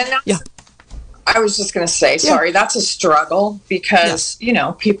 And I was just going to say, that's a struggle because,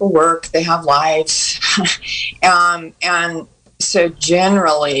 people work, they have lives. And so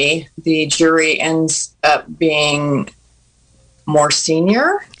generally the jury ends up being more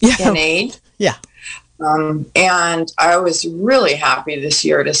senior in age. Yeah. And I was really happy this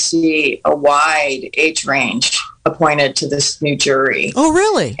year to see a wide age range appointed to this new jury. Oh,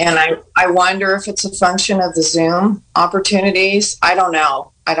 really? And I wonder if it's a function of the Zoom opportunities. I don't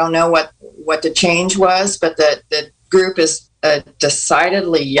know. I don't know what the change was, but the group is a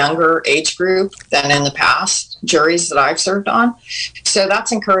decidedly younger age group than in the past juries that I've served on. So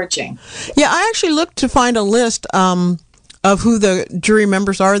that's encouraging. Yeah, I actually looked to find a list of who the jury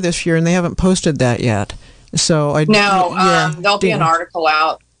members are this year, and they haven't posted that yet. So there'll be an article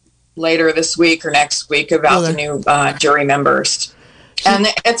out later this week or next week about the new jury members. And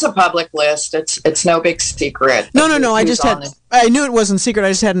it's a public list. It's no big secret. No. I knew it wasn't secret. I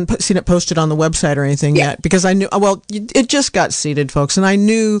just hadn't seen it posted on the website or anything yet, because I knew. Well, it just got seated, folks, and I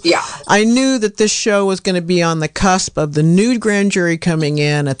knew that this show was going to be on the cusp of the new grand jury coming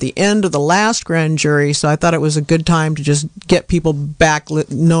in at the end of the last grand jury. So I thought it was a good time to just get people back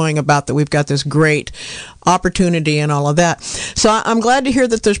knowing about that we've got this great opportunity and all of that. So I'm glad to hear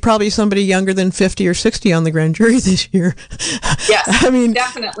that there's probably somebody younger than 50 or 60 on the grand jury this year. Yes, I mean,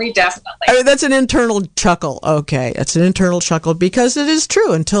 definitely. I mean, that's an internal chuckle. Okay, it's an internal chuckle, because it is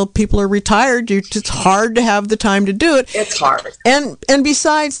true. Until people are retired, it's hard to have the time to do it. It's hard. And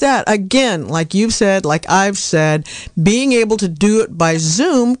besides that, again, like you've said, like I've said, being able to do it by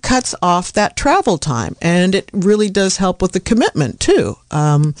Zoom cuts off that travel time, and it really does help with the commitment too.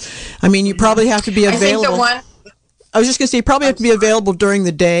 I mean, you probably have to be available. I was just going to say, you probably have to be available during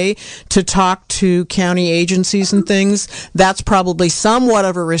the day to talk to county agencies and things. That's probably somewhat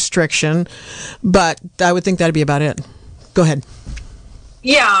of a restriction, but I would think that'd be about it. Go ahead.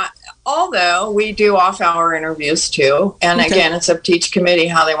 Yeah, although we do off-hour interviews too, and again, it's up to each committee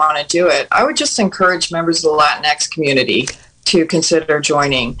how they want to do it. I would just encourage members of the Latinx community to consider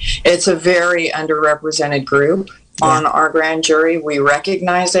joining. It's a very underrepresented group on our grand jury. We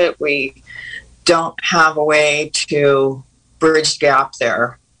recognize it. We don't have a way to bridge the gap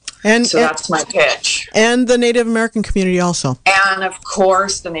there. So that's my pitch. And the Native American community also. And, of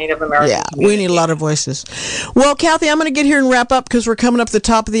course, the Native American community. We need a lot of voices. Well, Kathy, I'm going to get here and wrap up because we're coming up to the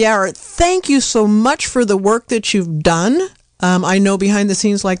top of the hour. Thank you so much for the work that you've done. I know behind the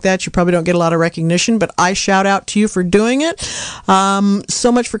scenes like that, you probably don't get a lot of recognition, but I shout out to you for doing it.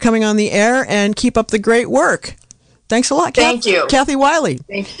 So much for coming on the air, and keep up the great work. Thanks a lot, Thank you. Kathy Wiley.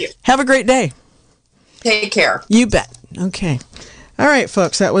 Thank you. Have a great day. Take care. You bet. Okay. All right,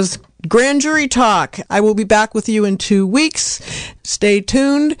 folks, that was Grand Jury Talk. I will be back with you in 2 weeks. Stay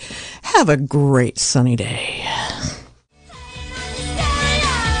tuned. Have a great sunny day.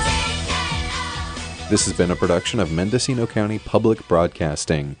 This has been a production of Mendocino County Public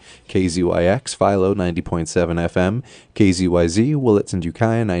Broadcasting. KZYX, Philo 90.7 FM, KZYZ, Willits and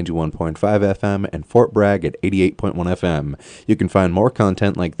Ukiah 91.5 FM, and Fort Bragg at 88.1 FM. You can find more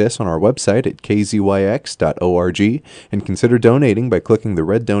content like this on our website at kzyx.org, and consider donating by clicking the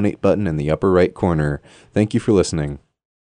red donate button in the upper right corner. Thank you for listening.